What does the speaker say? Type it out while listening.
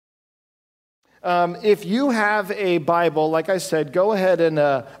If you have a Bible, like I said, go ahead and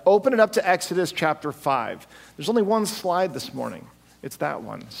open it up to Exodus chapter 5. There's only one slide this morning. It's that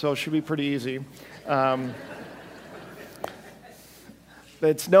one, so it should be pretty easy.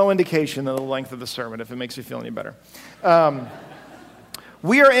 It's no indication of the length of the sermon, if it makes you feel any better.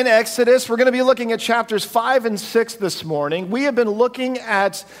 We are in Exodus. We're going to be looking at chapters 5 and 6 this morning. We have been looking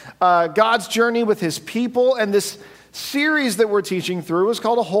at God's journey with his people, and this series that we're teaching through is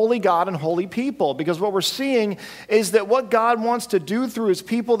called A Holy God and Holy People, because what we're seeing is that what God wants to do through his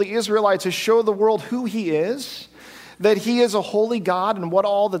people, the Israelites, is show the world who he is, that he is a holy God and what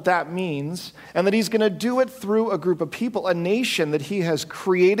all that means, and that he's going to do it through a group of people, a nation that he has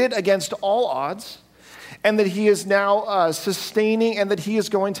created against all odds, and that he is now sustaining, and that he is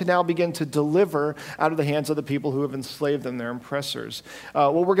going to now begin to deliver out of the hands of the people who have enslaved them, their oppressors.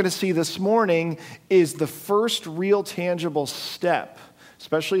 What we're going to see this morning is the first real tangible step,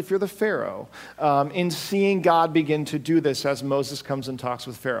 especially if you're the Pharaoh, in seeing God begin to do this as Moses comes and talks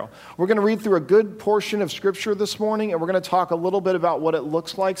with Pharaoh. We're going to read through a good portion of Scripture this morning, and we're going to talk a little bit about what it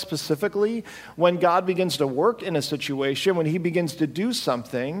looks like specifically when God begins to work in a situation, when he begins to do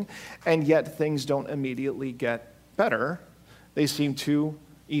something, and yet things don't immediately get better. They seem to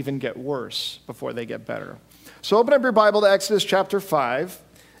even get worse before they get better. So open up your Bible to Exodus chapter 5,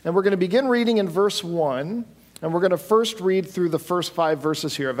 and we're going to begin reading in verse 1. And we're going to first read through the first 5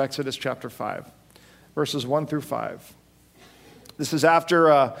 verses here of Exodus chapter 5, verses 1 through 5. This is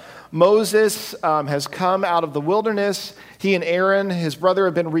after Moses has come out of the wilderness. He and Aaron, his brother,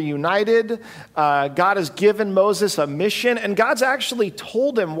 have been reunited. God has given Moses a mission, and God's actually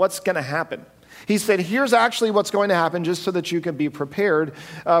told him what's going to happen. He said, here's actually what's going to happen, just so that you can be prepared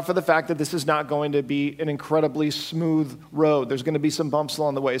for the fact that this is not going to be an incredibly smooth road. There's going to be some bumps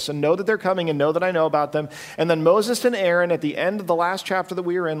along the way. So know that they're coming and know that I know about them. And then Moses and Aaron, at the end of the last chapter that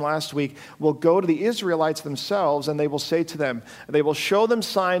we were in last week, will go to the Israelites themselves, and they will say to them, they will show them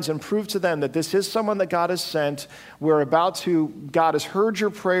signs and prove to them that this is someone that God has sent. God has heard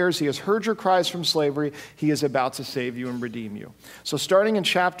your prayers. He has heard your cries from slavery. He is about to save you and redeem you. So starting in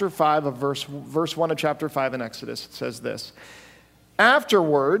chapter 5 of verse 1 of chapter 5 in Exodus, it says this.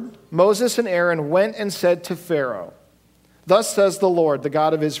 Afterward, Moses and Aaron went and said to Pharaoh, "Thus says the Lord, the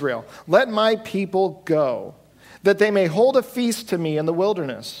God of Israel, let my people go, that they may hold a feast to me in the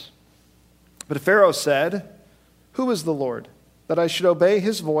wilderness." But Pharaoh said, "Who is the Lord, that I should obey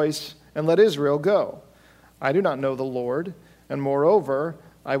his voice and let Israel go? I do not know the Lord, and moreover,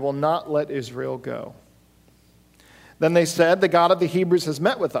 I will not let Israel go." Then they said, "The God of the Hebrews has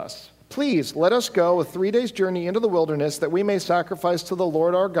met with us. Please let us go a 3 days' journey into the wilderness, that we may sacrifice to the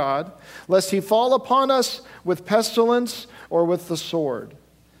Lord our God, lest he fall upon us with pestilence or with the sword."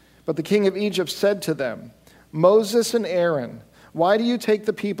 But the king of Egypt said to them, "Moses and Aaron, why do you take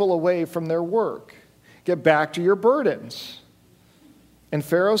the people away from their work? Get back to your burdens." And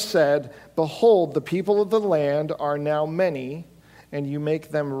Pharaoh said, "Behold, the people of the land are now many, and you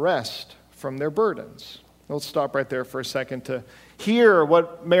make them rest from their burdens." Let's stop right there for a second to hear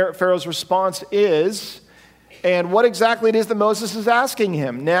what Pharaoh's response is and what exactly it is that Moses is asking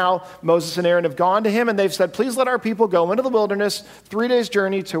him. Now, Moses and Aaron have gone to him, and they've said, "Please let our people go into the wilderness, 3 days'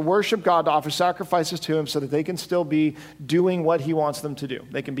 journey to worship God, to offer sacrifices to him, so that they can still be doing what he wants them to do.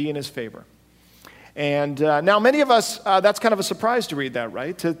 They can be in his favor." And now many of us, that's kind of a surprise to read that,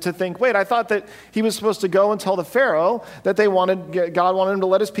 right? To think, wait, I thought that he was supposed to go and tell the Pharaoh that God wanted him to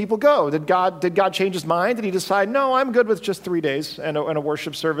let his people go. Did God change his mind? Did he decide, no, I'm good with just 3 days and a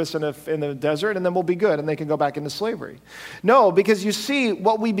worship service in the desert, and then we'll be good, and they can go back into slavery? No, because you see,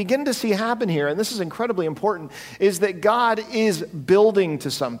 what we begin to see happen here, and this is incredibly important, is that God is building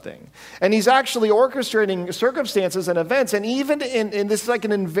to something. And he's actually orchestrating circumstances and events, and even in this,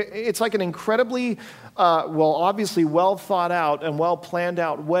 it's like an incredibly obviously well thought out and well planned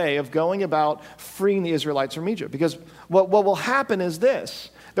out way of going about freeing the Israelites from Egypt. Because what will happen is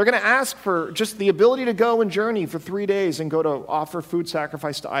this. They're going to ask for just the ability to go and journey for 3 days and go to offer food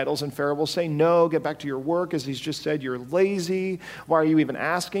sacrifice to idols. And Pharaoh will say, "No, get back to your work." As he's just said, "You're lazy. Why are you even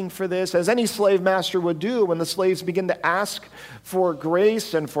asking for this?" As any slave master would do when the slaves begin to ask for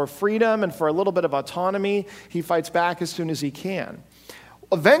grace and for freedom and for a little bit of autonomy, he fights back as soon as he can.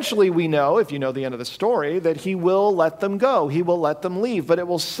 Eventually, we know, if you know the end of the story, that he will let them go. He will let them leave. But it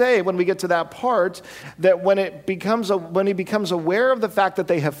will say, when we get to that part, that when he becomes aware of the fact that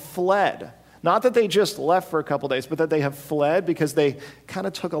they have fled, not that they just left for a couple days, but that they have fled because they kind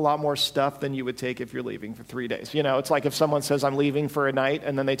of took a lot more stuff than you would take if you're leaving for 3 days. You know, it's like if someone says, "I'm leaving for a night,"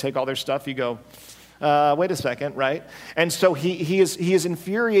 and then they take all their stuff, you go, Wait a second, right? And so he is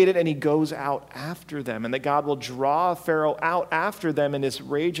infuriated, and he goes out after them, and that God will draw Pharaoh out after them in his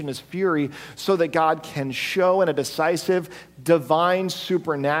rage and his fury so that God can show in a decisive, divine,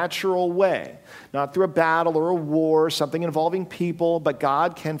 supernatural way, not through a battle or a war, something involving people, but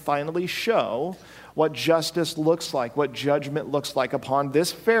God can finally show what justice looks like, what judgment looks like upon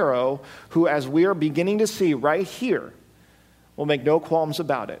this Pharaoh who, as we are beginning to see right here, will make no qualms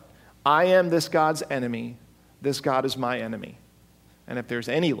about it. I am this God's enemy. This God is my enemy. And if there's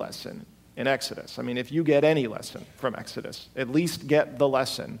any lesson in Exodus, if you get any lesson from Exodus, at least get the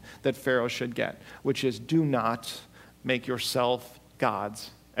lesson that Pharaoh should get, which is do not make yourself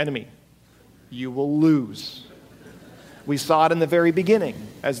God's enemy. You will lose. We saw it in the very beginning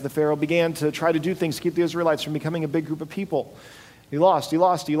as the Pharaoh began to try to do things to keep the Israelites from becoming a big group of people. He lost. It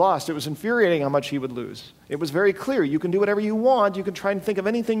was infuriating how much he would lose. It was very clear. You can do whatever you want. You can try and think of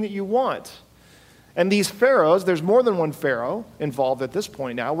anything that you want. And these pharaohs, there's more than one Pharaoh involved at this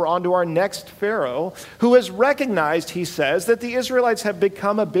point now. We're on to our next Pharaoh who has recognized, he says, that the Israelites have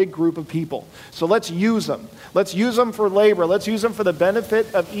become a big group of people. So let's use them. Let's use them for labor. Let's use them for the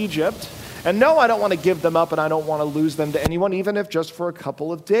benefit of Egypt. And no, I don't want to give them up, and I don't want to lose them to anyone, even if just for a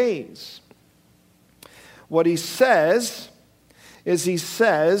couple of days. What he says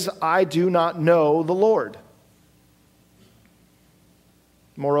is, I do not know the Lord.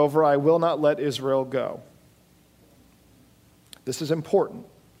 Moreover, I will not let Israel go. This is important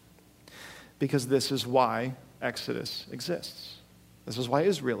because this is why Exodus exists. This is why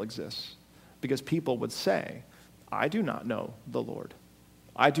Israel exists. Because people would say, I do not know the Lord.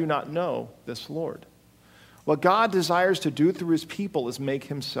 I do not know this Lord. What God desires to do through his people is make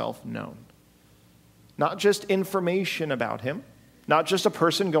himself known. Not just information about him, not just a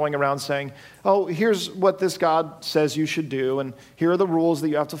person going around saying, oh, here's what this God says you should do, and here are the rules that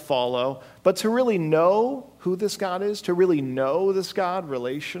you have to follow, but to really know who this God is, to really know this God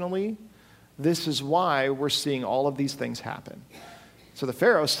relationally, this is why we're seeing all of these things happen. So the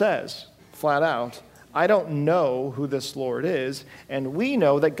Pharaoh says, flat out, I don't know who this Lord is, and we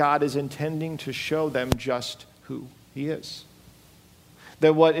know that God is intending to show them just who he is.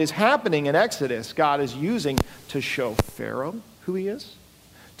 That what is happening in Exodus, God is using to show Pharaoh who he is,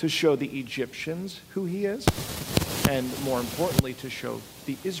 to show the Egyptians who he is, and more importantly, to show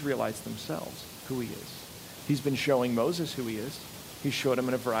the Israelites themselves who he is. He's been showing Moses who he is. He showed him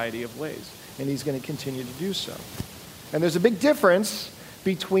in a variety of ways, and he's going to continue to do so. And there's a big difference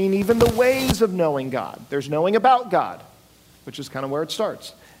between even the ways of knowing God. There's knowing about God, which is kind of where it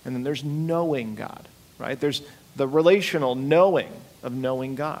starts. And then there's knowing God, right? There's the relational knowing of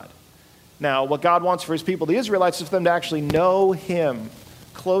knowing God. Now, what God wants for his people, the Israelites, is for them to actually know him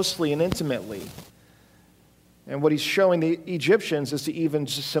closely and intimately. And what he's showing the Egyptians is to even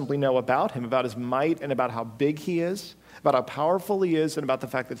just simply know about him, about his might and about how big he is, about how powerful he is, and about the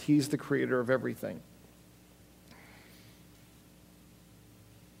fact that he's the creator of everything.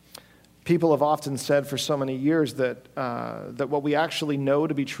 People have often said for so many years that what we actually know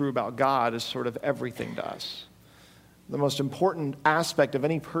to be true about God is sort of everything to us. The most important aspect of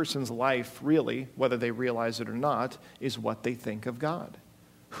any person's life, really, whether they realize it or not, is what they think of God,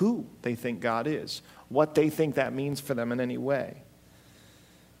 who they think God is, what they think that means for them in any way.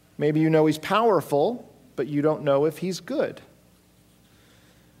 Maybe you know he's powerful, but you don't know if he's good.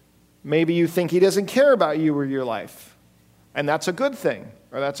 Maybe you think he doesn't care about you or your life, and that's a good thing,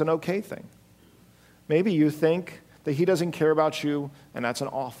 or that's an okay thing. Maybe you think that he doesn't care about you, and that's an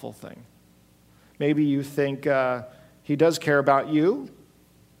awful thing. Maybe you think he does care about you,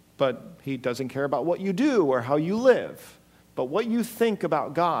 but he doesn't care about what you do or how you live. But what you think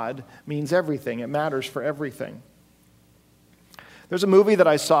about God means everything. It matters for everything. There's a movie that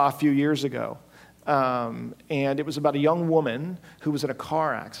I saw a few years ago, and it was about a young woman who was in a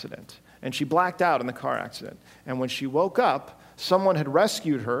car accident, and she blacked out in the car accident. And when she woke up, someone had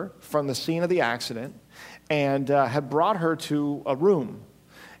rescued her from the scene of the accident and had brought her to a room.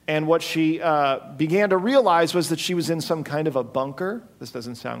 And what she began to realize was that she was in some kind of a bunker. This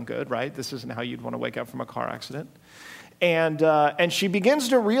doesn't sound good, right? This isn't how you'd want to wake up from a car accident. And she begins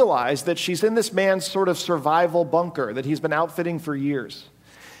to realize that she's in this man's sort of survival bunker that he's been outfitting for years.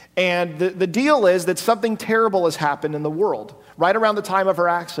 And the deal is that something terrible has happened in the world right around the time of her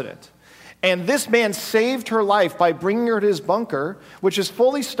accident. And this man saved her life by bringing her to his bunker, which is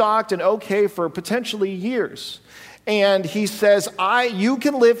fully stocked and okay for potentially years. And he says, you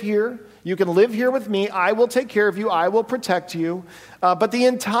can live here. You can live here with me. I will take care of you. I will protect you. But the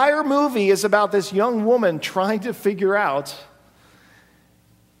entire movie is about this young woman trying to figure out,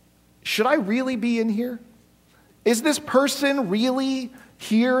 should I really be in here? Is this person really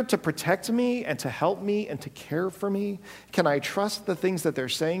here to protect me and to help me and to care for me? Can I trust the things that they're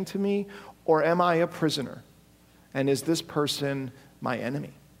saying to me, or am I a prisoner? And is this person my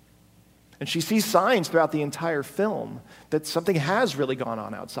enemy? And she sees signs throughout the entire film that something has really gone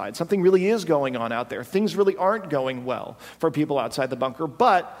on outside. Something really is going on out there. Things really aren't going well for people outside the bunker.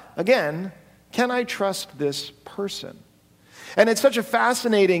 But again, can I trust this person? And it's such a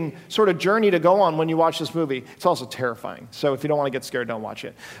fascinating sort of journey to go on when you watch this movie. It's also terrifying. So if you don't want to get scared, don't watch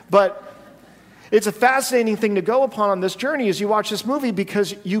it. But it's a fascinating thing to go upon on this journey as you watch this movie,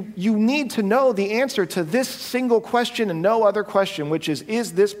 because you need to know the answer to this single question and no other question, which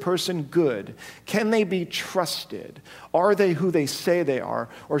is this person good? Can they be trusted? Are they who they say they are?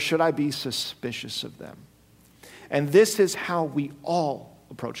 Or should I be suspicious of them? And this is how we all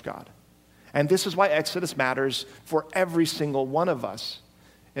approach God. And this is why Exodus matters for every single one of us.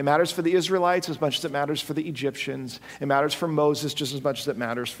 It matters for the Israelites as much as it matters for the Egyptians. It matters for Moses just as much as it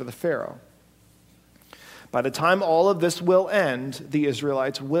matters for the Pharaoh. By the time all of this will end, the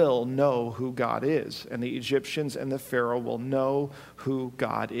Israelites will know who God is, and the Egyptians and the Pharaoh will know who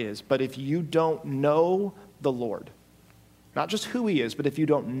God is. But if you don't know the Lord, not just who he is, but if you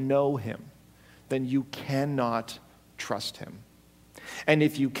don't know him, then you cannot trust him. And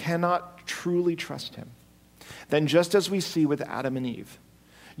if you cannot truly trust him, then just as we see with Adam and Eve,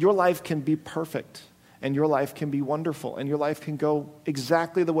 your life can be perfect, and your life can be wonderful, and your life can go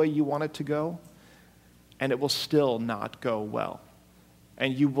exactly the way you want it to go, and it will still not go well.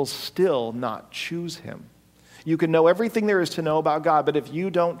 And you will still not choose him. You can know everything there is to know about God, but if you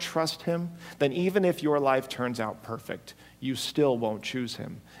don't trust him, then even if your life turns out perfect, you still won't choose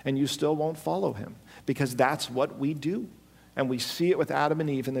him, and you still won't follow him, because that's what we do. And we see it with Adam and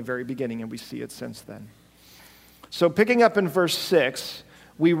Eve in the very beginning, and we see it since then. So picking up in verse 6,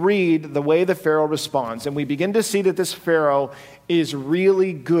 we read the way the Pharaoh responds, and we begin to see that this Pharaoh is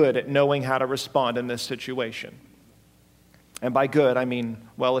really good at knowing how to respond in this situation. And by good, I mean,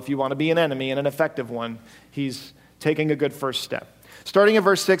 well, if you want to be an enemy and an effective one, he's taking a good first step. Starting in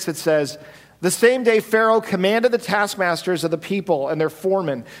verse 6, it says, "The same day Pharaoh commanded the taskmasters of the people and their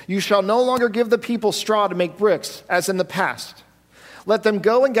foremen, 'You shall no longer give the people straw to make bricks, as in the past. Let them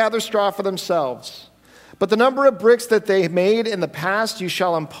go and gather straw for themselves. But the number of bricks that they made in the past you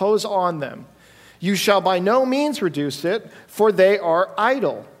shall impose on them. You shall by no means reduce it, for they are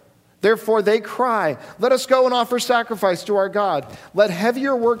idle. Therefore they cry, let us go and offer sacrifice to our God. Let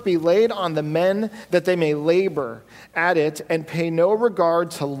heavier work be laid on the men, that they may labor at it and pay no regard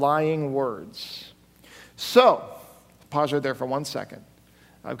to lying words.'" So, pause right there for 1 second,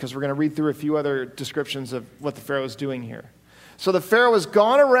 because we're going to read through a few other descriptions of what the Pharaoh is doing here. So the Pharaoh has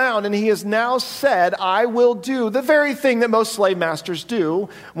gone around and he has now said, I will do the very thing that most slave masters do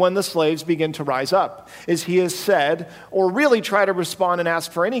when the slaves begin to rise up. Is he has said, or really try to respond and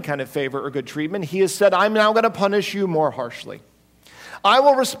ask for any kind of favor or good treatment, he has said, I'm now going to punish you more harshly. I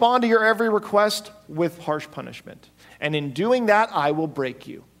will respond to your every request with harsh punishment. And in doing that, I will break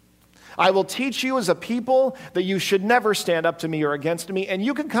you. I will teach you as a people that you should never stand up to me or against me, and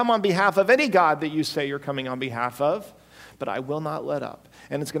you can come on behalf of any God that you say you're coming on behalf of, but I will not let up.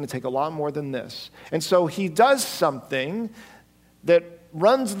 And it's going to take a lot more than this. And so he does something that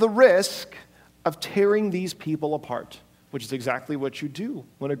runs the risk of tearing these people apart, which is exactly what you do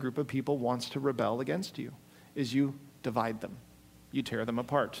when a group of people wants to rebel against you, is you divide them. You tear them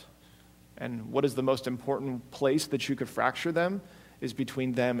apart. And what is the most important place that you could fracture them is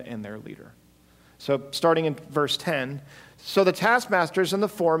between them and their leader. So starting in verse 10, so the taskmasters and the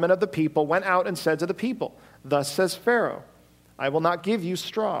foremen of the people went out and said to the people, thus says Pharaoh, I will not give you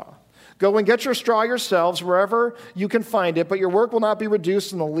straw. Go and get your straw yourselves wherever you can find it, but your work will not be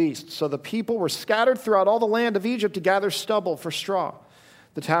reduced in the least. So the people were scattered throughout all the land of Egypt to gather stubble for straw.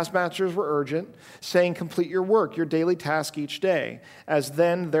 The taskmasters were urgent, saying, complete your work, your daily task each day, as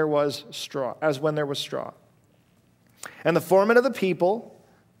when there was straw. And the foremen of the people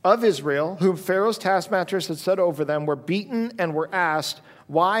of Israel, whom Pharaoh's taskmasters had set over them, were beaten and were asked,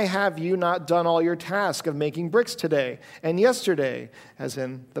 why have you not done all your task of making bricks today and yesterday, as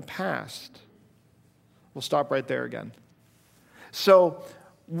in the past? We'll stop right there again. So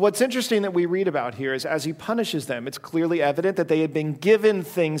what's interesting that we read about here is as he punishes them, it's clearly evident that they had been given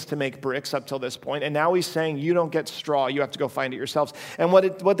things to make bricks up till this point, and now he's saying, you don't get straw, you have to go find it yourselves. And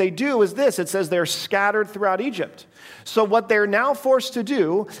what they do is this, it says they're scattered throughout Egypt. So what they're now forced to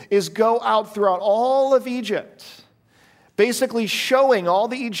do is go out throughout all of Egypt, basically showing all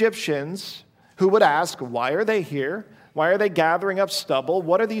the Egyptians who would ask, why are they here? Why are they gathering up stubble?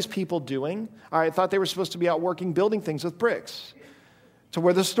 What are these people doing? I thought they were supposed to be out working, building things with bricks. To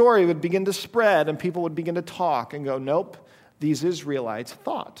where the story would begin to spread and people would begin to talk and go, nope, these Israelites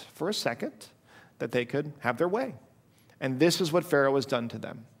thought for a second that they could have their way. And this is what Pharaoh has done to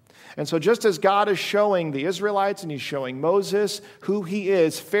them. And so just as God is showing the Israelites and he's showing Moses who he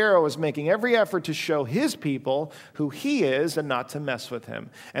is, Pharaoh is making every effort to show his people who he is and not to mess with him.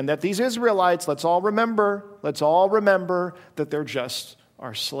 And that these Israelites, let's all remember that they're just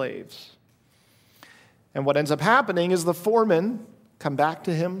our slaves. And what ends up happening is the foremen come back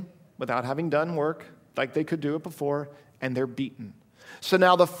to him without having done work like they could do it before, and they're beaten. So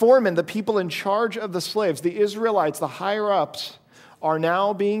now the foremen, the people in charge of the slaves, the Israelites, the higher-ups, are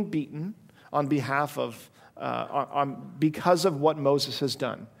now being beaten on behalf of, because of what Moses has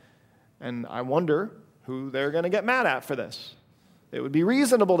done. And I wonder who they're going to get mad at for this. It would be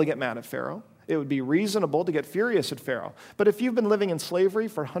reasonable to get mad at Pharaoh. It would be reasonable to get furious at Pharaoh. But if you've been living in slavery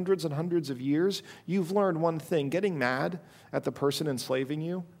for hundreds and hundreds of years, you've learned one thing. Getting mad at the person enslaving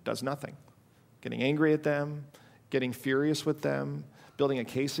you does nothing. Getting angry at them, getting furious with them, building a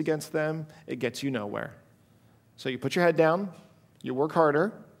case against them, it gets you nowhere. So you put your head down, you work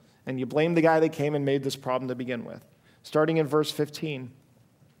harder, and you blame the guy that came and made this problem to begin with. Starting in verse 15.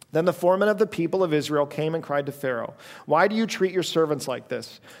 Then the foreman of the people of Israel came and cried to Pharaoh, "Why do you treat your servants like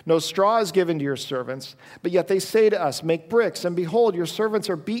this? No straw is given to your servants, but yet they say to us, 'Make bricks,' and behold, your servants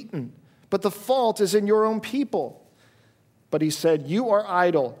are beaten. But the fault is in your own people." But he said, "You are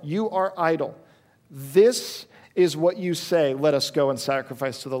idle, you are idle. This is what you say, 'Let us go and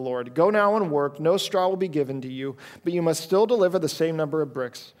sacrifice to the Lord.' Go now and work. No straw will be given to you, but you must still deliver the same number of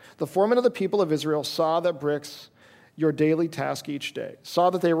bricks." The foreman of the people of Israel saw that bricks, your daily task each day, saw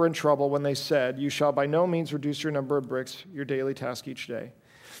that they were in trouble when they said, "You shall by no means reduce your number of bricks, your daily task each day."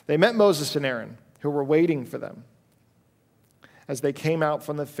 They met Moses and Aaron, who were waiting for them, as they came out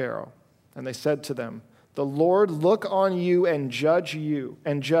from the Pharaoh, and they said to them, "The Lord look on you,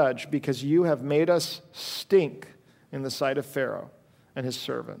 judge, because you have made us stink in the sight of Pharaoh and his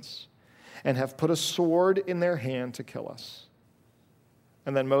servants, and have put a sword in their hand to kill us."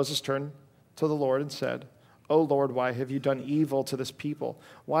 And then Moses turned to the Lord and said, "O Lord, why have you done evil to this people?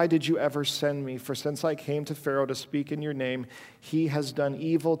 Why did you ever send me? For since I came to Pharaoh to speak in your name, he has done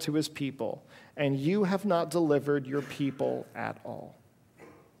evil to his people, and you have not delivered your people at all."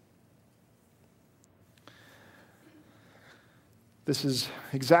 This is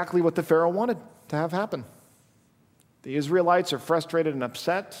exactly what the Pharaoh wanted to have happen. The Israelites are frustrated and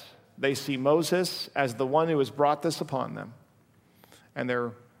upset. They see Moses as the one who has brought this upon them. And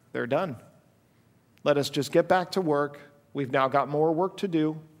they're done. Let us just get back to work. We've now got more work to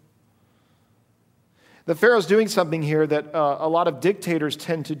do. The Pharaoh's doing something here that a lot of dictators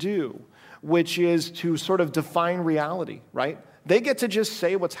tend to do, which is to sort of define reality, right? They get to just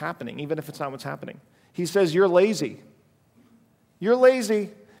say what's happening, even if it's not what's happening. He says, "You're lazy. You're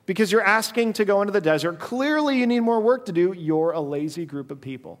lazy because you're asking to go into the desert. Clearly you need more work to do. You're a lazy group of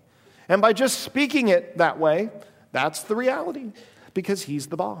people." And by just speaking it that way, that's the reality, because he's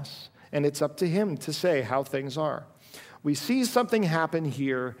the boss. And it's up to him to say how things are. We see something happen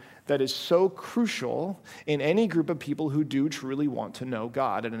here that is so crucial in any group of people who do truly want to know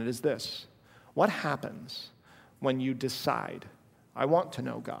God, and it is this. What happens when you decide, "I want to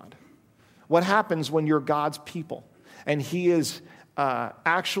know God"? What happens when you're God's people and he is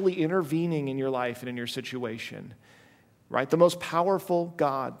actually intervening in your life and in your situation, right? The most powerful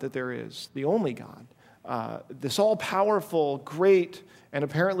God that there is, the only God, this all-powerful, great, and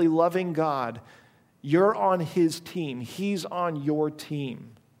apparently loving God, you're on his team. He's on your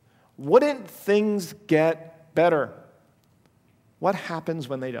team. Wouldn't things get better? What happens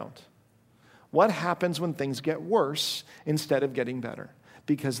when they don't? What happens when things get worse instead of getting better?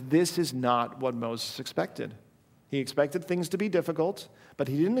 Because this is not what Moses expected. He expected things to be difficult, but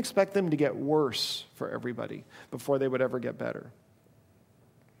he didn't expect them to get worse for everybody before they would ever get better.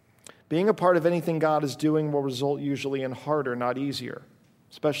 Being a part of anything God is doing will result usually in harder, not easier,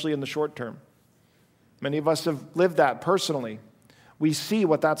 especially in the short term. Many of us have lived that personally. We see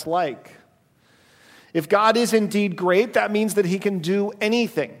what that's like. If God is indeed great, that means that he can do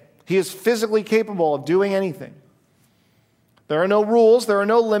anything. He is physically capable of doing anything. There are no rules, there are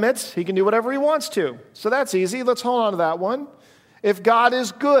no limits. He can do whatever he wants to. So that's easy. Let's hold on to that one. If God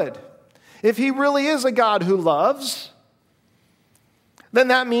is good, if he really is a God who loves, then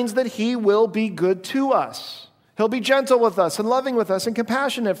that means that he will be good to us. He'll be gentle with us and loving with us and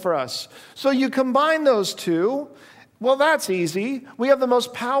compassionate for us. So you combine those two, well, that's easy. We have the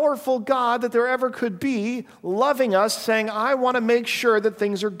most powerful God that there ever could be, loving us, saying, "I want to make sure that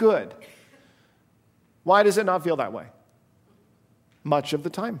things are good." Why does it not feel that way? Much of the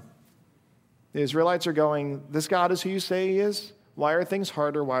time. The Israelites are going, "This God is who you say he is? Why are things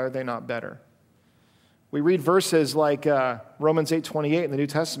harder? Why are they not better?" We read verses like Romans 8:28 in the New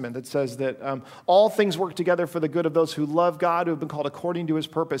Testament that says that all things work together for the good of those who love God, who have been called according to his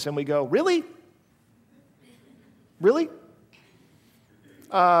purpose. And we go, really? Really?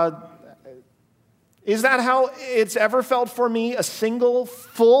 Is that how it's ever felt for me a single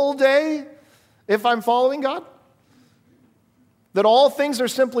full day if I'm following God? That all things are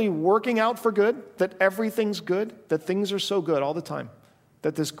simply working out for good, that everything's good, that things are so good all the time,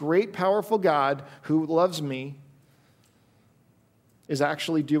 that this great, powerful God who loves me is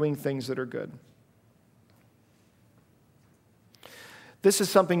actually doing things that are good. This is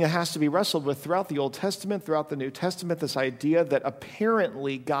something that has to be wrestled with throughout the Old Testament, throughout the New Testament, this idea that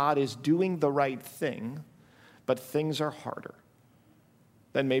apparently God is doing the right thing, but things are harder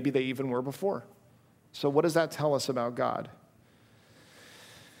than maybe they even were before. So what does that tell us about God?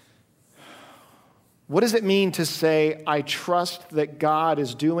 What does it mean to say, I trust that God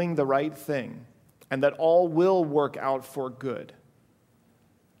is doing the right thing and that all will work out for good?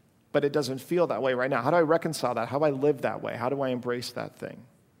 But it doesn't feel that way right now. How do I reconcile that? How do I live that way? How do I embrace that thing?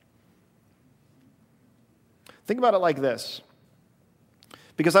 Think about it like this,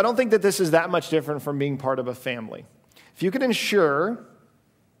 because I don't think that this is that much different from being part of a family. If you could ensure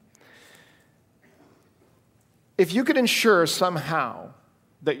somehow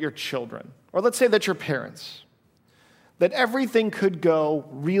that your children, or let's say that your parents, that everything could go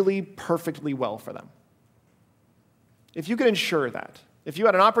really perfectly well for them. If you could ensure that, if you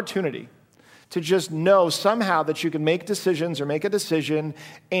had an opportunity to just know somehow that you can make decisions or make a decision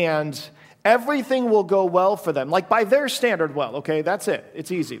and everything will go well for them, like by their standard well, okay, that's it.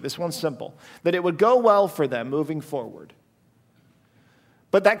 It's easy. This one's simple. That it would go well for them moving forward.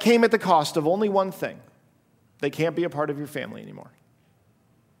 But that came at the cost of only one thing. They can't be a part of your family anymore.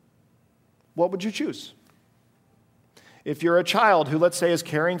 What would you choose? If you're a child who, let's say, is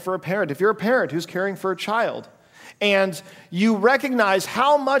caring for a parent, if you're a parent who's caring for a child, and you recognize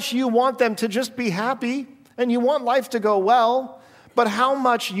how much you want them to just be happy, and you want life to go well, but how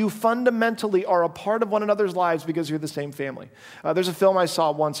much you fundamentally are a part of one another's lives because you're the same family. There's a film I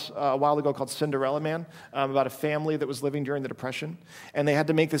saw once a while ago called Cinderella Man, about a family that was living during the Depression, and they had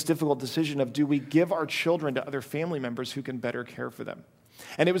to make this difficult decision of, do we give our children to other family members who can better care for them?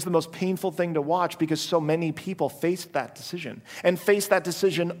 And it was the most painful thing to watch because so many people faced that decision and face that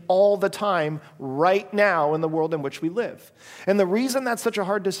decision all the time right now in the world in which we live. And the reason that's such a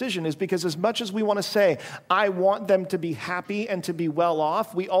hard decision is because as much as we want to say, I want them to be happy and to be well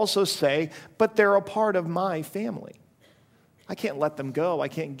off, we also say, but they're a part of my family. I can't let them go. I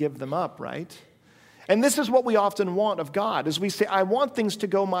can't give them up, right? And this is what we often want of God, is we say, I want things to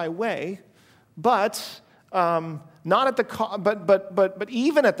go my way, but not at the but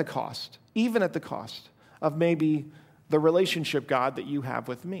even at the cost of maybe the relationship, God, that you have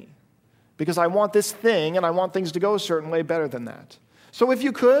with me. Because I want this thing and I want things to go a certain way better than that. So if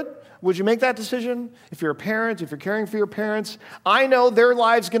you could, would you make that decision? If you're a parent, if you're caring for your parents, I know their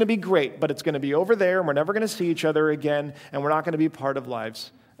life's going to be great, but it's going to be over there and we're never going to see each other again and we're not going to be part of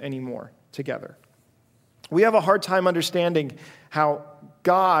lives anymore together. We have a hard time understanding how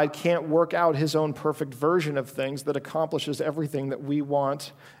God can't work out his own perfect version of things that accomplishes everything that we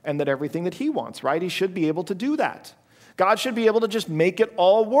want and that everything that he wants, right? He should be able to do that. God should be able to just make it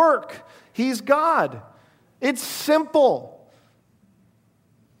all work. He's God. It's simple.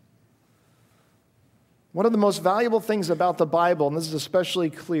 One of the most valuable things about the Bible, and this is especially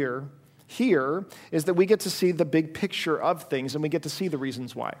clear here, is that we get to see the big picture of things and we get to see the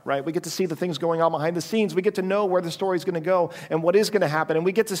reasons why, right? We get to see the things going on behind the scenes. We get to know where the story's going to go and what is going to happen. And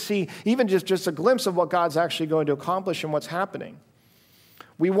we get to see even just a glimpse of what God's actually going to accomplish and what's happening.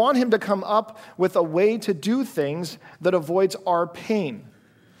 We want him to come up with a way to do things that avoids our pain.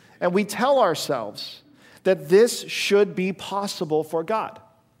 And we tell ourselves that this should be possible for God.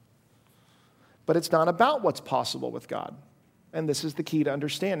 But it's not about what's possible with God. And this is the key to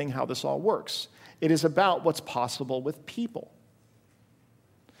understanding how this all works. It is about what's possible with people.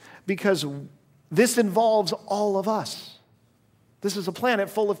 Because this involves all of us. This is a planet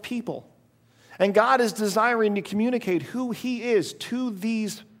full of people. And God is desiring to communicate who he is to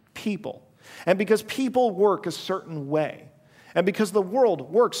these people. And because people work a certain way, and because the world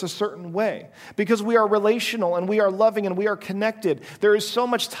works a certain way, because we are relational and we are loving and we are connected, there is so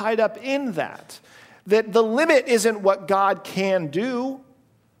much tied up in that the limit isn't what God can do,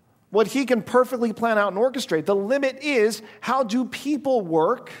 what he can perfectly plan out and orchestrate. The limit is, how do people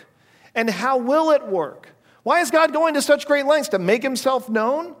work and how will it work? Why is God going to such great lengths to make himself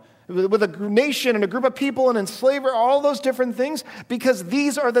known? with a nation and a group of people and enslaver, all those different things, because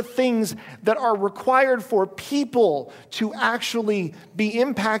these are the things that are required for people to actually be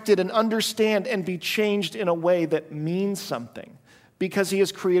impacted and understand and be changed in a way that means something, because he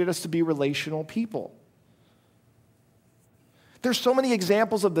has created us to be relational people. There's so many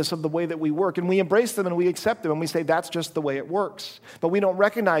examples of this, of the way that we work, and we embrace them and we accept them and we say that's just the way it works. But we don't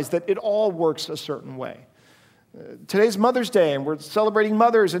recognize that it all works a certain way. Today's Mother's Day, and we're celebrating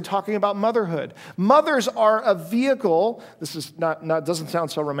mothers and talking about motherhood. Mothers are a vehicle. This is not doesn't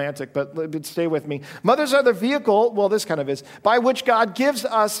sound so romantic, but stay with me. Mothers are the vehicle, well, this kind of is, by which God gives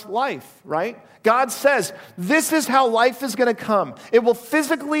us life, right? God says, this is how life is going to come. It will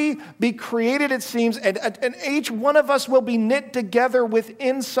physically be created, it seems, and each one of us will be knit together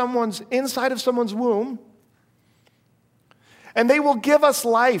inside of someone's womb. And they will give us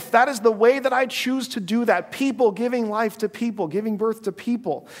life. That is the way that I choose to do that. People giving life to people, giving birth to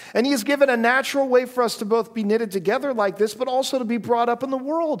people. And he has given a natural way for us to both be knitted together like this, but also to be brought up in the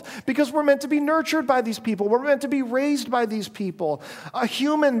world. Because we're meant to be nurtured by these people. We're meant to be raised by these people. A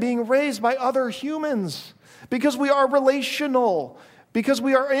human being raised by other humans. Because we are relational. Because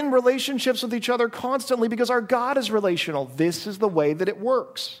we are in relationships with each other constantly. Because our God is relational. This is the way that it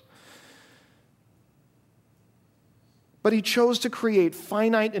works. But he chose to create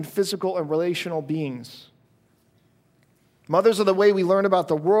finite and physical and relational beings. Mothers are the way we learn about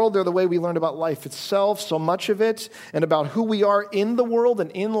the world. They're the way we learn about life itself, so much of it, and about who we are in the world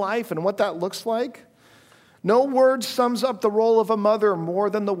and in life and what that looks like. No word sums up the role of a mother more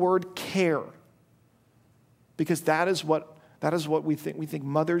than the word care. Because that is what we think. We think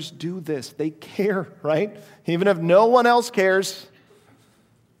mothers do this. They care, right? Even if no one else cares.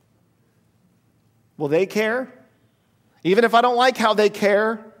 Will they care? Even if I don't like how they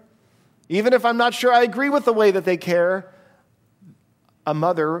care, even if I'm not sure I agree with the way that they care, a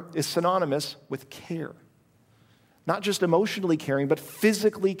mother is synonymous with care. Not just emotionally caring, but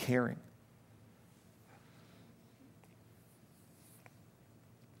physically caring.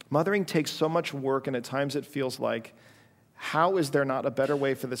 Mothering takes so much work, and at times it feels like, how is there not a better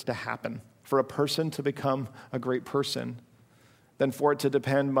way for this to happen? For a person to become a great person, than for it to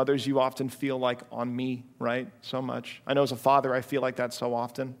depend, mothers, you often feel like, on me, right? So much. I know as a father, I feel like that so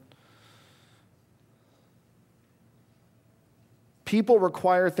often. People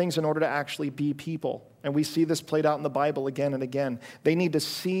require things in order to actually be people. And we see this played out in the Bible again and again. They need to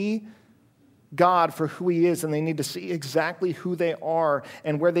see God for who he is, and they need to see exactly who they are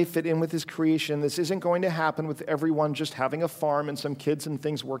and where they fit in with his creation. This isn't going to happen with everyone just having a farm and some kids and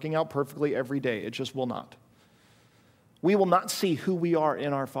things working out perfectly every day. It just will not. We will not see who we are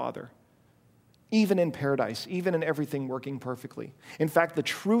in our Father, even in paradise, even in everything working perfectly. In fact, the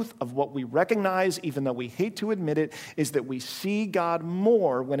truth of what we recognize, even though we hate to admit it, is that we see God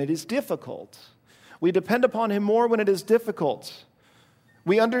more when it is difficult. We depend upon him more when it is difficult.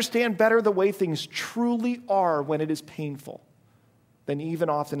 We understand better the way things truly are when it is painful than even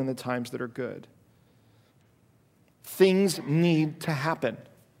often in the times that are good. Things need to happen.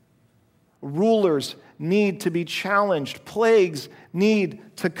 Rulers need to be challenged. Plagues need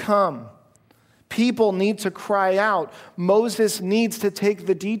to come. People need to cry out. Moses needs to take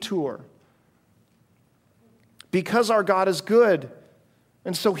the detour. Because our God is good,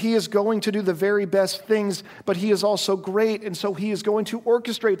 and so he is going to do the very best things, but he is also great, and so he is going to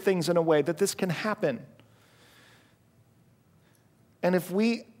orchestrate things in a way that this can happen. And if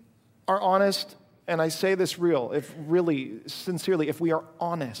we are honest, and I say this sincerely, if we are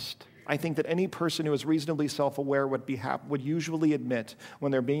honest, I think that any person who is reasonably self-aware would usually admit,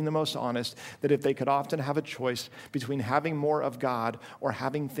 when they're being the most honest, that if they could often have a choice between having more of God or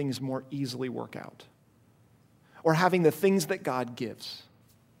having things more easily work out, or having the things that God gives.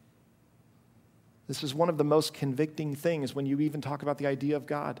 This is one of the most convicting things when you even talk about the idea of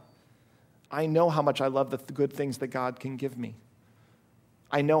God. I know how much I love the good things that God can give me.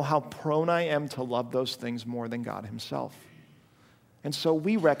 I know how prone I am to love those things more than God himself. And so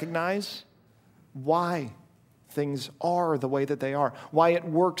we recognize why things are the way that they are, why it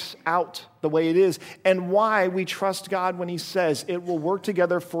works out the way it is, and why we trust God when he says it will work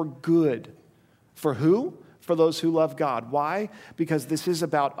together for good. For who? For those who love God. Why? Because this is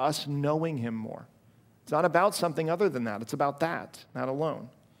about us knowing him more. It's not about something other than that. It's about that, not alone.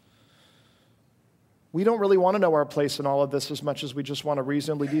 We don't really want to know our place in all of this as much as we just want a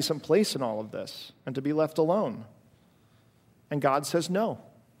reasonably decent place in all of this and to be left alone. And God says no.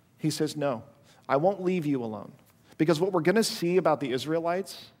 He says no. I won't leave you alone. Because what we're going to see about the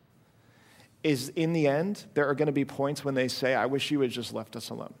Israelites is in the end, there are going to be points when they say, I wish you had just left us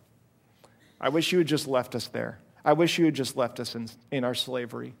alone. I wish you had just left us there. I wish you had just left us in our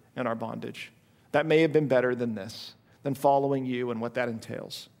slavery and our bondage. That may have been better than this, than following you and what that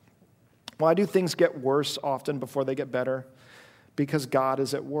entails. Why do things get worse often before they get better? Because God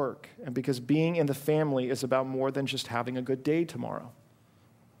is at work, and because being in the family is about more than just having a good day tomorrow.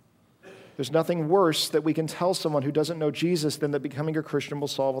 There's nothing worse that we can tell someone who doesn't know Jesus than that becoming a Christian will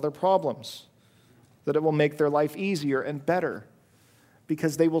solve all their problems, that it will make their life easier and better,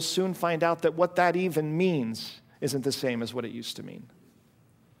 because they will soon find out that what that even means isn't the same as what it used to mean.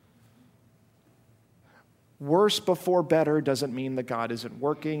 Worse before better doesn't mean that God isn't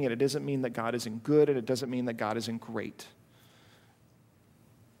working, and it doesn't mean that God isn't good, and it doesn't mean that God isn't great.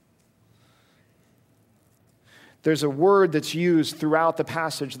 There's a word that's used throughout the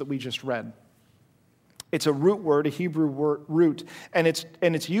passage that we just read. It's a root word, a Hebrew root, and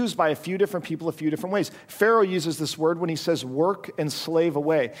it's used by a few different people a few different ways. Pharaoh uses this word when he says work and slave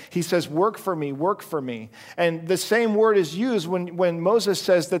away. He says work for me, work for me. And the same word is used when Moses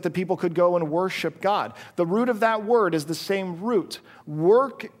says that the people could go and worship God. The root of that word is the same root.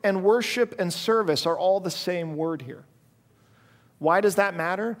 Work and worship and service are all the same word here. Why does that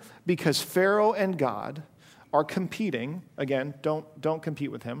matter? Because Pharaoh and God are competing. Again, don't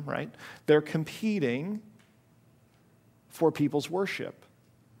compete with him, right? They're competing for people's worship.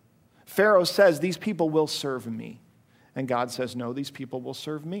 Pharaoh says, these people will serve me. And God says, no, these people will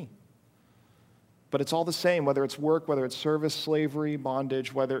serve me. But it's all the same, whether it's work, whether it's service, slavery,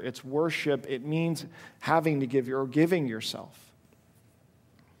 bondage, whether it's worship, it means having to give or giving yourself.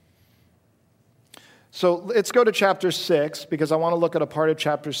 So let's go to chapter 6, because I want to look at a part of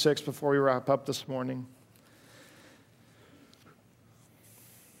chapter 6 before we wrap up this morning.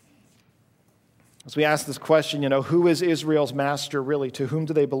 As we ask this question, who is Israel's master really? To whom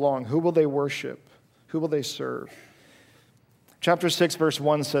do they belong? Who will they worship? Who will they serve? Chapter 6, verse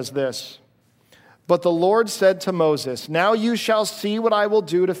 1 says this, "But the Lord said to Moses, 'Now you shall see what I will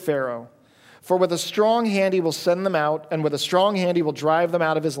do to Pharaoh. For with a strong hand he will send them out, and with a strong hand he will drive them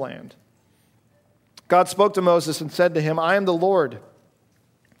out of his land.' God spoke to Moses and said to him, 'I am the Lord.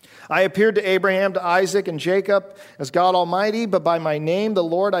 I appeared to Abraham, to Isaac, and Jacob as God Almighty, but by my name, the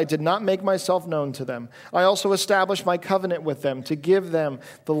Lord, I did not make myself known to them. I also established my covenant with them to give them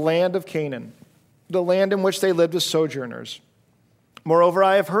the land of Canaan, the land in which they lived as sojourners. Moreover,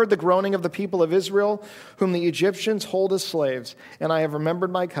 I have heard the groaning of the people of Israel, whom the Egyptians hold as slaves, and I have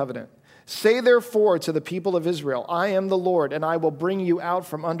remembered my covenant. Say therefore to the people of Israel, I am the Lord, and I will bring you out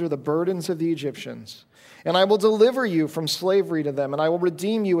from under the burdens of the Egyptians. And I will deliver you from slavery to them, and I will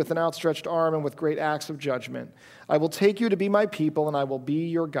redeem you with an outstretched arm and with great acts of judgment. I will take you to be my people, and I will be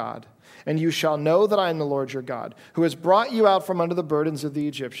your God. And you shall know that I am the Lord your God, who has brought you out from under the burdens of the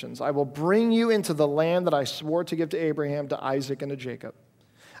Egyptians. I will bring you into the land that I swore to give to Abraham, to Isaac, and to Jacob.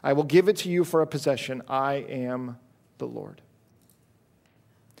 I will give it to you for a possession. I am the Lord.'"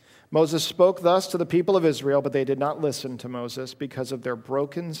 Moses spoke thus to the people of Israel, but they did not listen to Moses because of their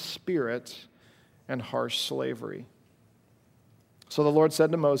broken spirit and harsh slavery. So the Lord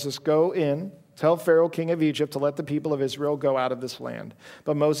said to Moses, "Go in, tell Pharaoh, king of Egypt, to let the people of Israel go out of this land."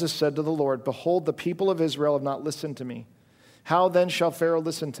 But Moses said to the Lord, "Behold, the people of Israel have not listened to me. How then shall Pharaoh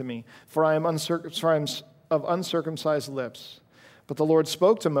listen to me? For I am of uncircumcised lips." But the Lord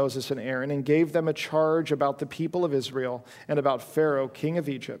spoke to Moses and Aaron and gave them a charge about the people of Israel and about Pharaoh, king of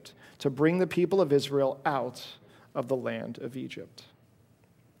Egypt, to bring the people of Israel out of the land of Egypt.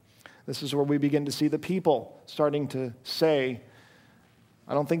 This is where we begin to see the people starting to say,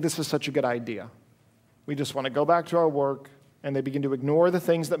 "I don't think this is such a good idea. We just want to go back to our work," and they begin to ignore the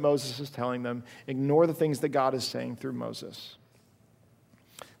things that Moses is telling them, ignore the things that God is saying through Moses.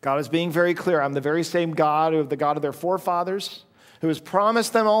 God is being very clear. I'm the very same God, the God of their forefathers, who has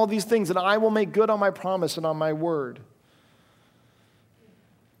promised them all these things, and I will make good on my promise and on my word.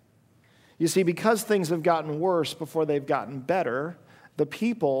 You see, because things have gotten worse before they've gotten better, the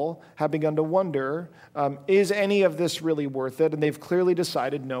people have begun to wonder, is any of this really worth it? And they've clearly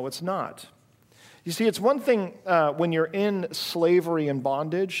decided, no, it's not. You see, it's one thing when you're in slavery and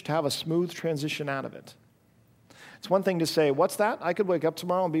bondage to have a smooth transition out of it. It's one thing to say, what's that? I could wake up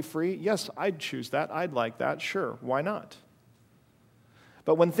tomorrow and be free? Yes, I'd choose that. I'd like that. Sure, why not?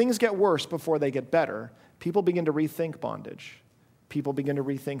 But when things get worse before they get better, people begin to rethink bondage. People begin to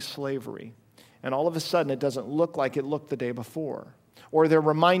rethink slavery. And all of a sudden, it doesn't look like it looked the day before. Or they're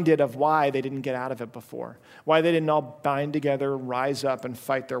reminded of why they didn't get out of it before, why they didn't all bind together, rise up, and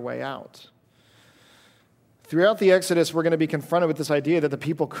fight their way out. Throughout the Exodus, we're going to be confronted with this idea that the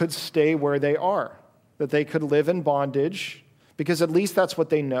people could stay where they are, that they could live in bondage, because at least that's what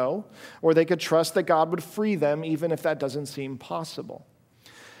they know, or they could trust that God would free them, even if that doesn't seem possible.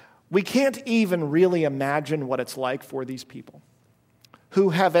 We can't even really imagine what it's like for these people who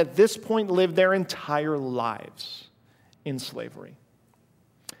have at this point lived their entire lives in slavery.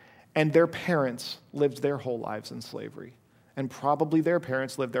 And their parents lived their whole lives in slavery. And probably their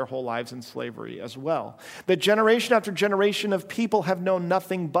parents lived their whole lives in slavery as well. That generation after generation of people have known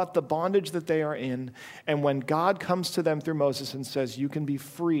nothing but the bondage that they are in. And when God comes to them through Moses and says, you can be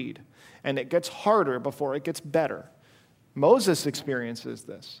freed, and it gets harder before it gets better. Moses experiences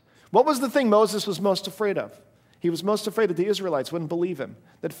this. What was the thing Moses was most afraid of? He was most afraid that the Israelites wouldn't believe him,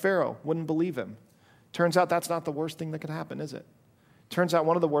 that Pharaoh wouldn't believe him. Turns out that's not the worst thing that could happen, is it? Turns out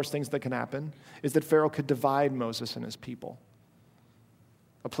one of the worst things that can happen is that Pharaoh could divide Moses and his people,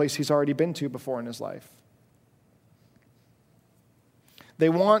 a place he's already been to before in his life. They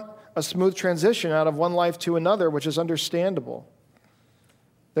want a smooth transition out of one life to another, which is understandable.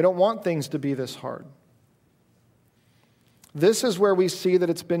 They don't want things to be this hard. This is where we see that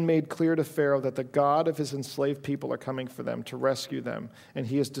it's been made clear to Pharaoh that the God of his enslaved people are coming for them to rescue them, and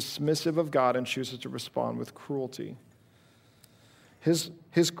he is dismissive of God and chooses to respond with cruelty. His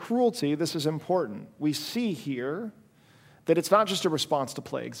cruelty, this is important. We see here that it's not just a response to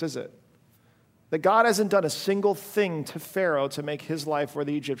plagues, is it? That God hasn't done a single thing to Pharaoh to make his life or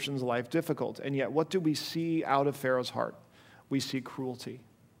the Egyptians' life difficult. And yet, what do we see out of Pharaoh's heart? We see cruelty.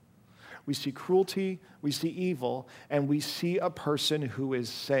 We see cruelty, we see evil, and we see a person who is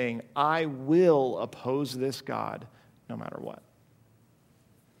saying, I will oppose this God no matter what.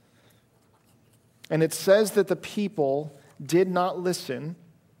 And it says that the people did not listen,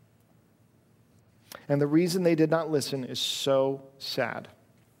 and the reason they did not listen is so sad.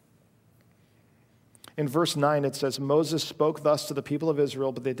 In verse 9 it says, Moses spoke thus to the people of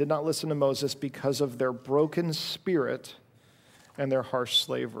Israel, but they did not listen to Moses because of their broken spirit and their harsh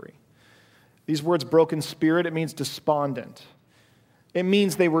slavery. These words, broken spirit, it means despondent. It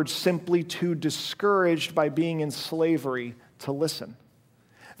means they were simply too discouraged by being in slavery to listen.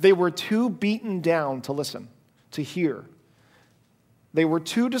 They were too beaten down to listen, to hear. They were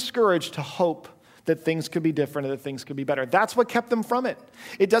too discouraged to hope that things could be different and that things could be better. That's what kept them from it.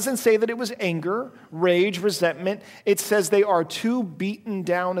 It doesn't say that it was anger, rage, resentment. It says they are too beaten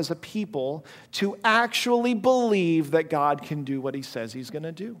down as a people to actually believe that God can do what he says he's going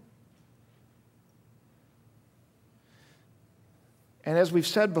to do. And as we've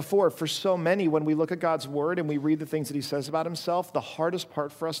said before, for so many, when we look at God's word and we read the things that he says about himself, the hardest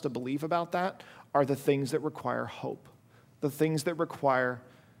part for us to believe about that are the things that require hope. The things that require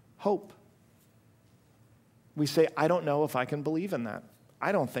hope. We say, I don't know if I can believe in that.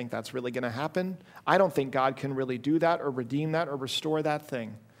 I don't think that's really going to happen. I don't think God can really do that or redeem that or restore that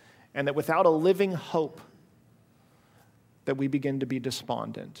thing. And that without a living hope, that we begin to be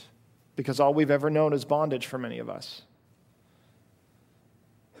despondent. Because all we've ever known is bondage for many of us.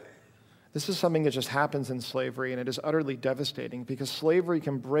 This is something that just happens in slavery, and it is utterly devastating because slavery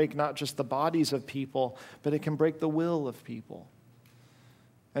can break not just the bodies of people, but it can break the will of people.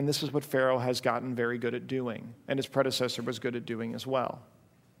 And this is what Pharaoh has gotten very good at doing, and his predecessor was good at doing as well.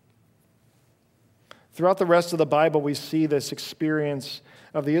 Throughout the rest of the Bible, we see this experience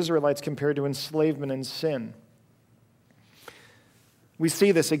of the Israelites compared to enslavement and sin. We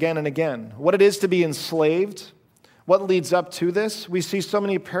see this again and again. What it is to be enslaved, what leads up to this? We see so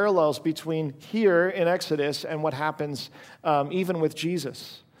many parallels between here in Exodus and what happens even with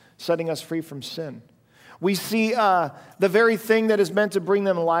Jesus, setting us free from sin. We see the very thing that is meant to bring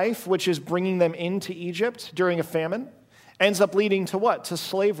them life, which is bringing them into Egypt during a famine, ends up leading to what? To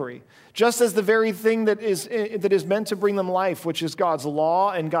slavery. Just as the very thing that is meant to bring them life, which is God's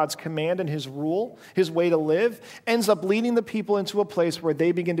law and God's command and his rule, his way to live, ends up leading the people into a place where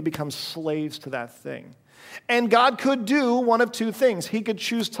they begin to become slaves to that thing. And God could do one of two things. He could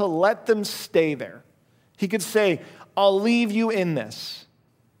choose to let them stay there. He could say, I'll leave you in this.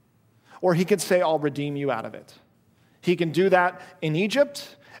 Or he could say, I'll redeem you out of it. He can do that in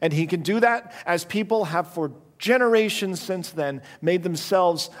Egypt, and he can do that as people have for generations since then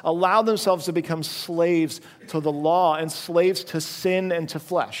allowed themselves to become slaves to the law and slaves to sin and to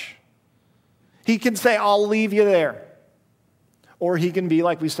flesh. He can say, I'll leave you there. Or he can be,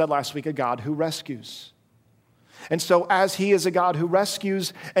 like we said last week, a God who rescues. And so as he is a God who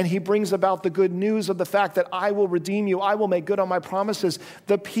rescues and he brings about the good news of the fact that I will redeem you, I will make good on my promises,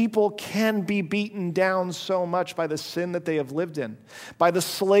 the people can be beaten down so much by the sin that they have lived in, by the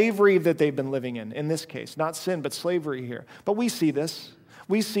slavery that they've been living in this case. Not sin, but slavery here. But we see this.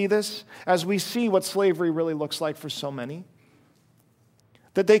 We see this as we see what slavery really looks like for so many.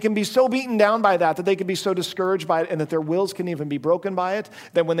 That they can be so beaten down by that they can be so discouraged by it, and that their wills can even be broken by it,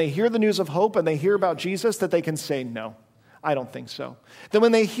 that when they hear the news of hope and they hear about Jesus, that they can say, no, I don't think so. That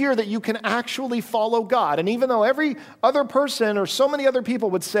when they hear that you can actually follow God, and even though every other person or so many other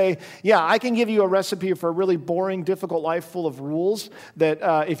people would say, yeah, I can give you a recipe for a really boring, difficult life full of rules that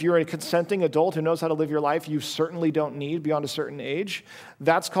if you're a consenting adult who knows how to live your life, you certainly don't need beyond a certain age,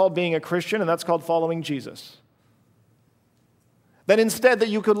 that's called being a Christian, and that's called following Jesus. That instead that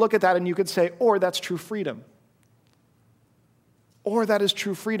you could look at that and you could say, or that's true freedom. Or that is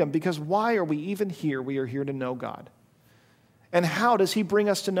true freedom, because why are we even here? We are here to know God. And how does he bring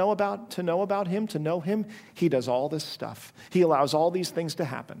us to know about him, to know him? He does all this stuff. He allows all these things to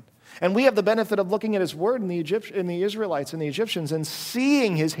happen. And we have the benefit of looking at his word in the Israelites and the Egyptians and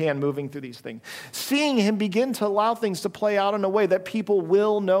seeing his hand moving through these things, seeing him begin to allow things to play out in a way that people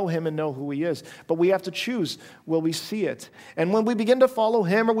will know him and know who he is. But we have to choose, will we see it? And when we begin to follow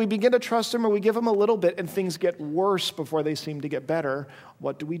him, or we begin to trust him, or we give him a little bit and things get worse before they seem to get better,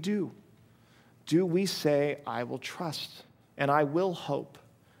 what do we do? Do we say, I will trust and I will hope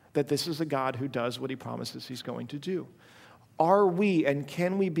that this is a God who does what he promises he's going to do? Are we and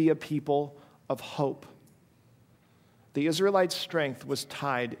can we be a people of hope? The Israelites' strength was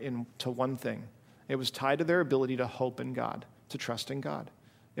tied to one thing. It was tied to their ability to hope in God, to trust in God.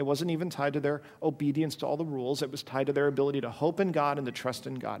 It wasn't even tied to their obedience to all the rules. It was tied to their ability to hope in God and to trust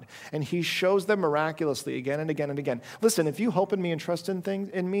in God. And he shows them miraculously again and again and again. Listen, if you hope in me and trust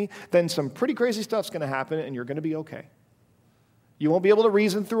in me, then some pretty crazy stuff's going to happen and you're going to be okay. You won't be able to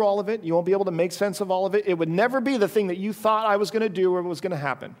reason through all of it. You won't be able to make sense of all of it. It would never be the thing that you thought I was going to do or was going to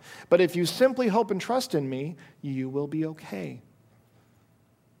happen. But if you simply hope and trust in me, you will be okay.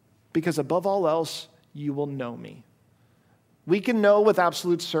 Because above all else, you will know me. We can know with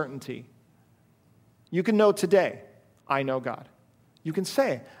absolute certainty. You can know today, I know God. You can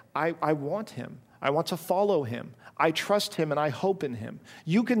say, I want him. I want to follow him. I trust him and I hope in him.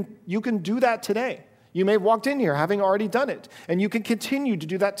 You can do that today. You may have walked in here having already done it, and you can continue to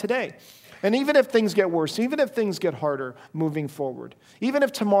do that today. And even if things get worse, even if things get harder moving forward, even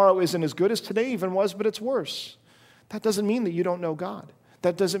if tomorrow isn't as good as today even was, but it's worse, that doesn't mean that you don't know God.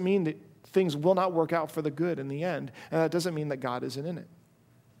 That doesn't mean that things will not work out for the good in the end, and that doesn't mean that God isn't in it.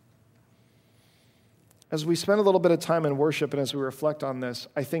 As we spend a little bit of time in worship and as we reflect on this,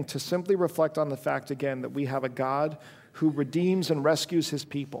 I think to simply reflect on the fact again that we have a God who redeems and rescues his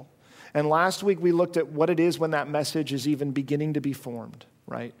people. And last week we looked at what it is when that message is even beginning to be formed,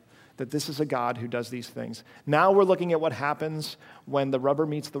 right? That this is a God who does these things. Now we're looking at what happens when the rubber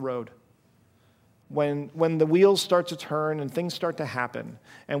meets the road. When the wheels start to turn and things start to happen.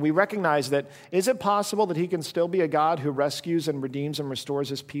 And we recognize that, is it possible that he can still be a God who rescues and redeems and restores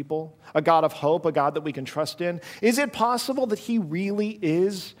his people? A God of hope, a God that we can trust in? Is it possible that he really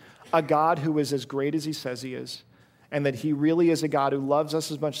is a God who is as great as he says he is? And that he really is a God who loves us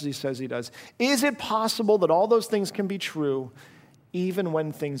as much as he says he does? Is it possible that all those things can be true even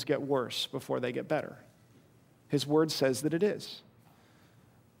when things get worse before they get better? His word says that it is.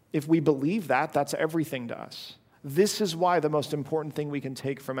 If we believe that, that's everything to us. This is why the most important thing we can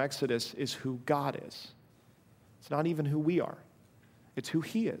take from Exodus is who God is. It's not even who we are. It's who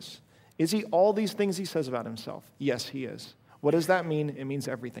he is. Is he all these things he says about himself? Yes, he is. What does that mean? It means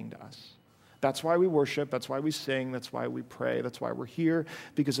everything to us. That's why we worship, that's why we sing, that's why we pray, that's why we're here,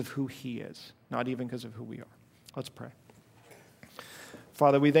 because of who he is, not even because of who we are. Let's pray.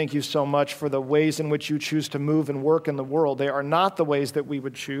 Father, we thank you so much for the ways in which you choose to move and work in the world. They are not the ways that we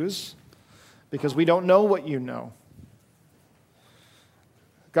would choose, because we don't know what you know.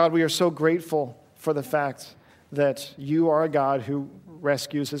 God, we are so grateful for the fact that you are a God who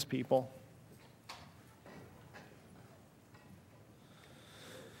rescues his people.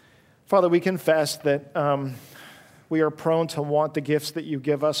 Father, we confess that we are prone to want the gifts that you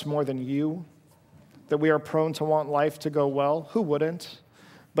give us more than you, that we are prone to want life to go well. Who wouldn't?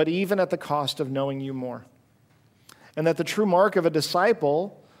 But even at the cost of knowing you more. And that the true mark of a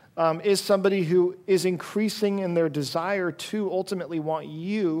disciple is somebody who is increasing in their desire to ultimately want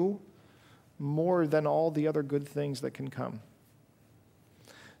you more than all the other good things that can come.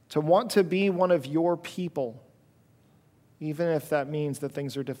 To want to be one of your people, even if that means that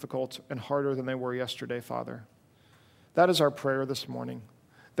things are difficult and harder than they were yesterday, Father. That is our prayer this morning,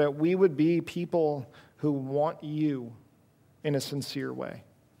 that we would be people who want you in a sincere way.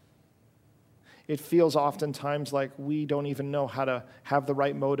 It feels oftentimes like we don't even know how to have the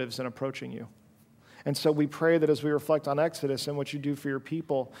right motives in approaching you. And so we pray that as we reflect on Exodus and what you do for your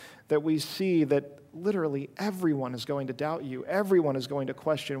people, that we see that literally everyone is going to doubt you. Everyone is going to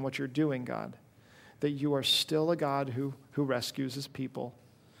question what you're doing, God. That you are still a God who rescues his people,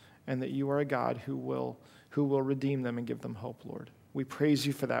 and that you are a God who will redeem them and give them hope, Lord. We praise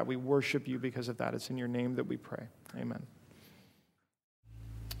you for that. We worship you because of that. It's in your name that we pray. Amen.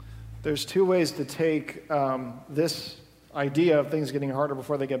 There's two ways to take this idea of things getting harder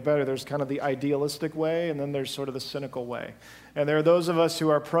before they get better. There's kind of the idealistic way, and then there's sort of the cynical way. And there are those of us who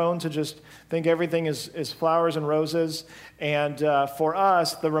are prone to just think everything is flowers and roses. And for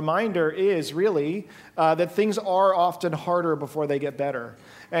us, the reminder is really that things are often harder before they get better.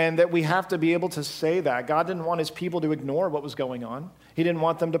 And that we have to be able to say that. God didn't want his people to ignore what was going on. He didn't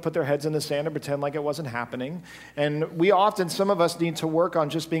want them to put their heads in the sand and pretend like it wasn't happening. And we often, some of us need to work on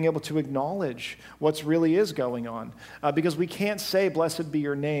just being able to acknowledge what's really is going on. Because we can't say, blessed be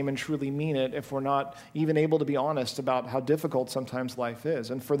your name, and truly mean it if we're not even able to be honest about how difficult sometimes life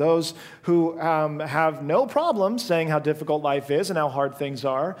is. And for those who have no problem saying how difficult life is and how hard things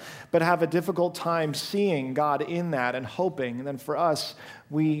are, but have a difficult time seeing God in that and hoping, and then for us,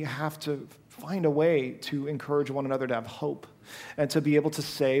 we have to find a way to encourage one another to have hope and to be able to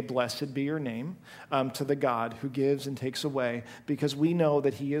say, blessed be your name, to the God who gives and takes away, because we know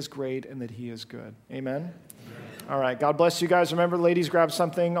that he is great and that he is good. Amen? All right. God bless you guys. Remember, ladies, grab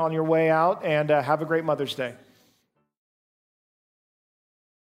something on your way out, and have a great Mother's Day.